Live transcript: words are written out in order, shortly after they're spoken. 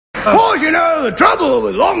Of course, you know, the trouble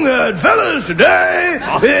with long-haired fellas today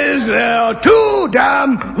is they're too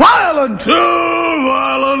damn violent. Too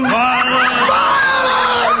violent.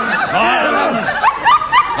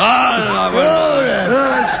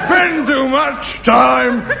 Spend too much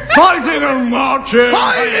time fighting and marching.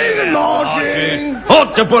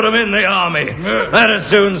 Ought to put them in the army. That'd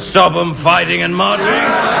soon stop them fighting and marching.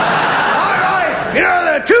 You know,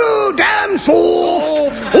 they're too damn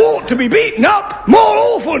soft. Ought to be beaten up more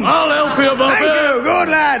often. I'll help you, Bobby. Thank you, good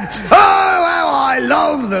lad. Oh, well, I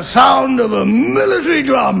love the sound of a military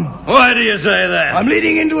drum. Why do you say that? I'm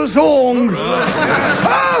leading into a song.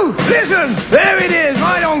 Oh, listen, there it is,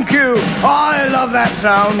 right on cue. I love that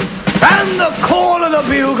sound. And the call of the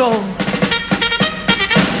bugle.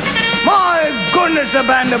 My goodness, the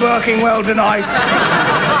band are working well tonight.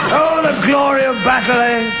 Oh, the glory of battle,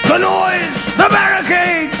 eh? The noise, the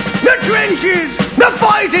barricades, the trenches, the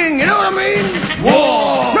fighting, you know what I mean?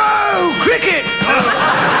 War. No, cricket.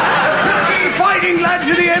 Fighting lads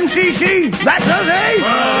of the MCC. That's us, eh?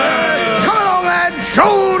 Come along, lads,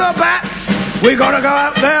 shoulder bats. We gotta go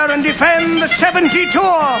out there and defend the 70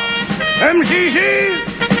 tour. MCC,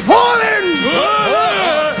 fall in.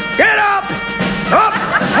 Get up. Up,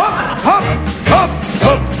 up, up, up,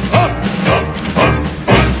 up, up, up, up.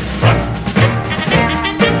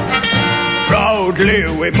 Proudly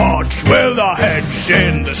we march with our heads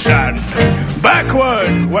in the sand,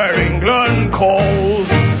 backward where England calls.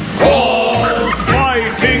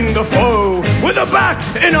 Fighting the foe with a bat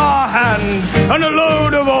in our hand and a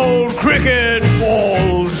load of old cricket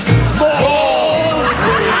balls. Balls!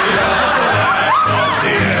 We are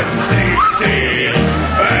the MCC,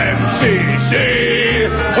 MCC,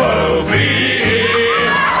 oh we,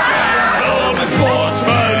 gentlemen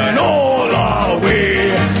sportsmen, all are we,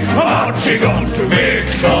 marching on to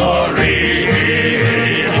victory.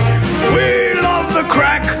 We love the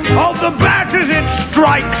crack of the bat as it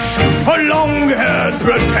strikes a long-haired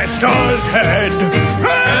protester's head.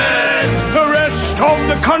 And the rest of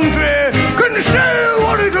the country can say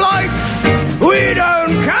what it likes. We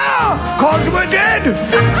don't care, 'cause we're dead.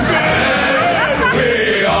 Dead.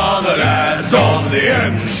 We are the lads of the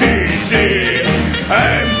MCC.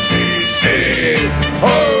 MCC,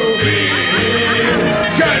 oh we,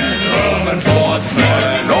 gentlemen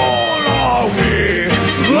sportsmen, all are we,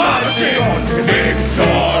 marching on to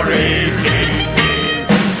victory.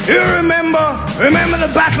 You remember the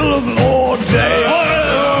Battle of Lord's Day?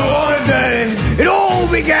 What a day. It all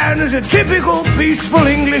began as a typical peaceful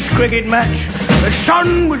English cricket match. The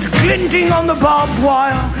sun was glinting on the barbed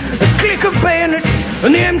wire, a click of bayonets,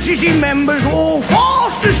 and the MCC members were all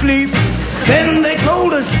fast asleep. Then they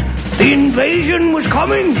told us the invasion was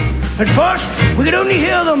coming. At first, we could only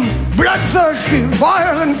hear them, bloodthirsty,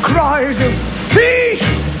 violent cries of peace,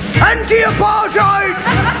 anti-apartheid,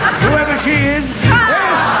 whoever she is.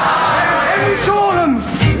 Then we saw them,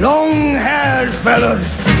 long-haired fellas.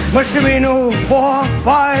 Must have been 4,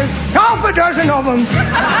 5, half a dozen of them,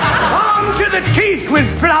 armed to the teeth with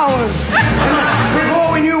flowers. And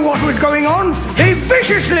before we knew what was going on, they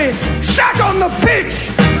viciously sat on the pitch.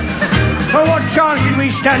 Well, what chance did we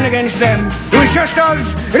stand against them? It was just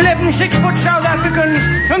us, 11 6-foot South Africans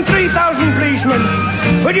and 3,000 policemen.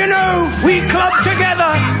 But you know, we clubbed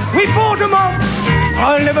together, we fought them off.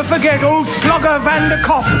 I'll never forget old Slogger Van der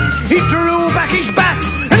Kop. He drew back his bat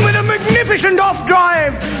and with a magnificent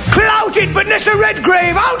off-drive clouted Vanessa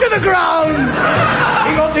Redgrave out of the ground.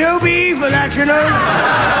 He got the OBE for that, you know.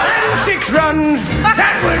 And 6 runs.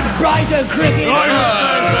 That was brighter cricket.